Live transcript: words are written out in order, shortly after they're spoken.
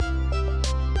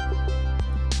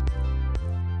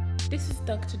This is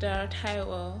Dr. Dara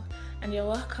Taiwo, and you're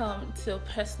welcome to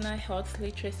Personal Health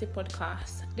Literacy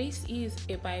Podcast. This is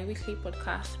a biweekly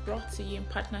podcast brought to you in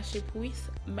partnership with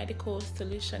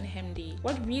MedicalSolutionMD.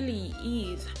 What really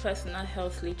is personal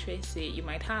health literacy, you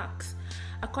might ask?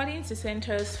 According to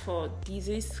Centers for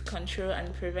Disease Control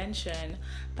and Prevention,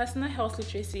 personal health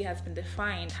literacy has been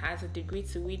defined as a degree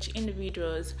to which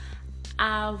individuals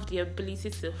have the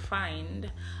ability to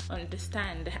find,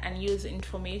 understand, and use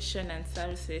information and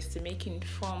services to make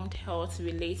informed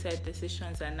health-related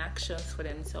decisions and actions for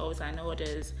themselves and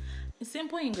others. In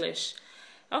simple English,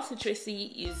 health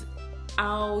literacy is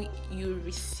how you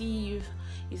receive,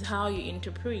 is how you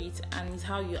interpret, and is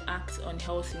how you act on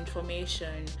health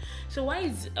information. So why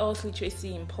is health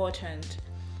literacy important?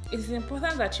 It is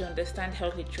important that you understand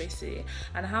health literacy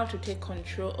and how to take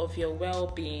control of your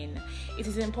well-being. It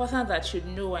is important that you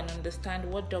know and understand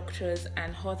what doctors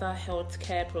and other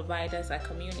healthcare providers are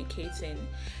communicating.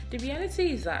 The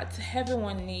reality is that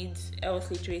everyone needs health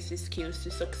literacy skills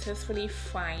to successfully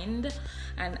find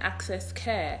and access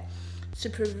care, to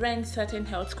prevent certain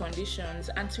health conditions,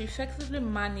 and to effectively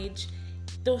manage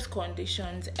those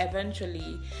conditions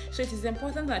eventually. So it is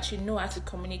important that you know how to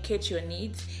communicate your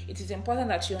needs. It is important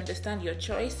that you understand your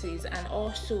choices and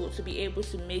also to be able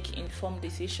to make informed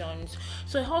decisions.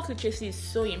 So health literacy is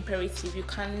so imperative. You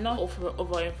cannot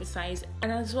overemphasize.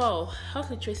 And as well,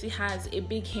 health literacy has a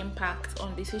big impact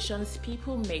on decisions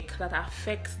people make that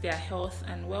affects their health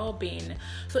and well-being.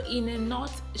 So in a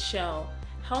nutshell,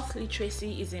 health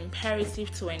literacy is imperative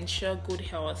to ensure good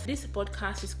health. This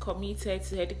podcast is committed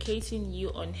to educating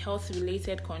you on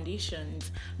health-related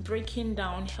conditions, breaking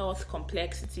down health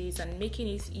complexities, and making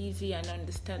it easy and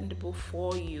understandable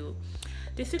for you.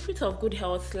 The secret of good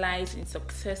health lies in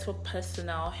successful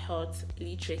personal health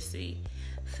literacy.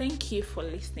 Thank you for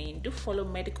listening. Do follow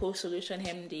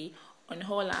MedicalSolutionMD on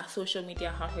all our social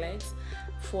media outlets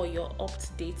for your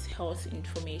up-to-date health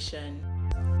information.